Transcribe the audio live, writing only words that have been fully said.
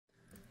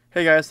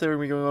Hey guys, today we're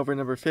going to be going over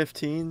number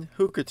 15,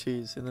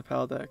 Hoocrates in the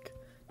PAL deck.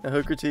 Now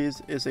Hoocrates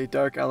is a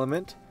dark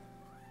element.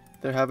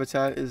 Their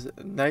habitat is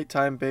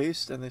nighttime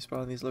based and they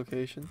spawn in these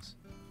locations.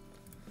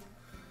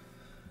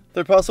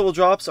 Their possible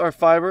drops are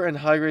fiber and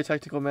high grade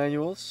technical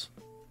manuals.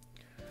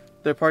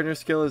 Their partner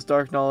skill is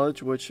dark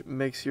knowledge, which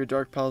makes your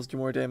dark pals do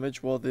more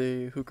damage while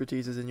the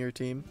Hoocrates is in your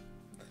team.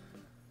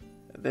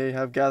 They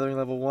have gathering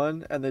level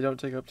 1 and they don't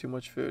take up too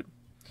much food.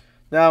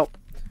 Now,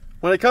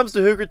 when it comes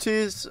to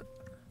Hoocrates,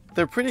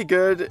 they're pretty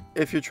good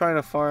if you're trying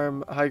to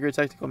farm high grade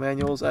technical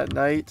manuals at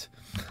night.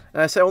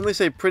 And I only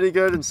say pretty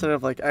good instead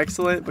of like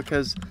excellent,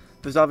 because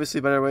there's obviously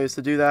better ways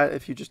to do that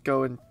if you just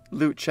go and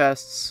loot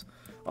chests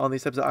on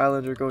these types of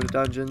islands or go to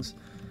dungeons.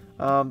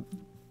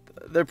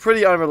 They're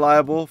pretty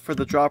unreliable for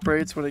the drop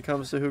rates when it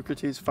comes to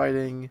Hoocrates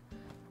fighting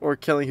or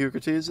killing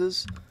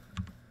Hoocrateses.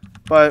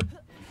 But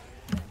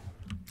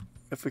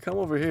if we come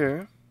over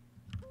here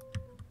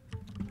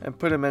and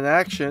put him in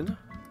action,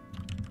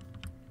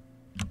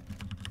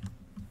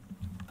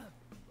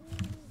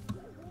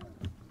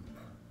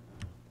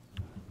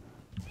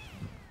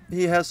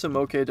 he has some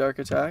okay dark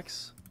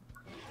attacks.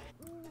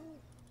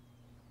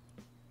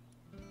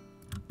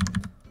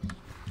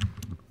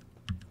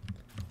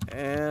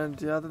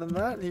 And other than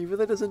that, he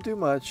really doesn't do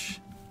much.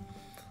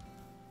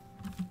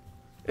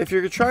 If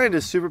you're trying to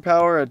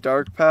superpower a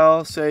dark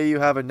pal, say you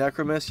have a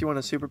Necromus you want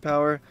to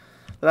superpower,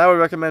 then I would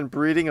recommend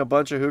breeding a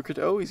bunch of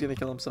Hoocrates. Oh, he's going to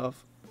kill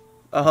himself.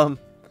 I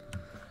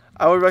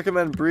would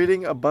recommend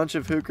breeding a bunch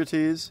of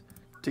Hoocrates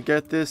to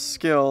get this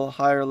skill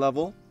higher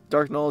level.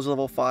 Dark Knowledge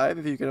level 5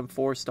 if you get him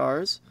 4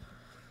 stars.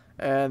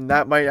 And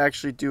that might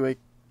actually do a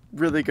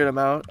really good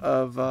amount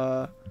of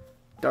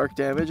dark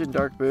damage and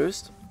dark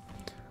boost.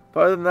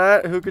 But other than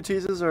that,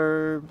 Hoocrateses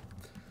are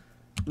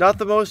not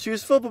the most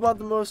useful, but not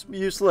the most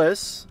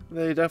useless.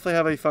 They definitely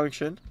have a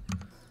function.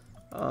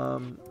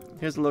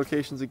 Here's the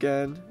locations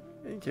again,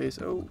 in case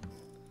you're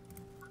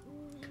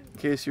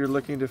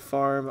looking to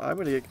farm. I'm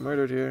gonna get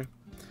murdered here. In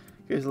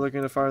case you're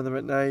looking to farm them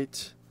at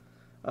night.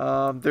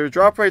 Their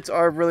drop rates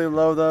are really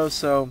low though,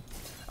 so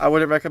I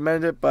wouldn't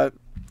recommend it, but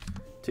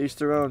to each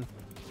their own.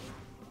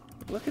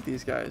 Look at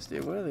these guys,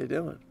 dude. What are they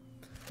doing?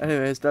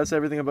 Anyways, that's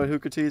everything about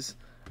Hoocrates.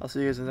 I'll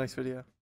see you guys in the next video.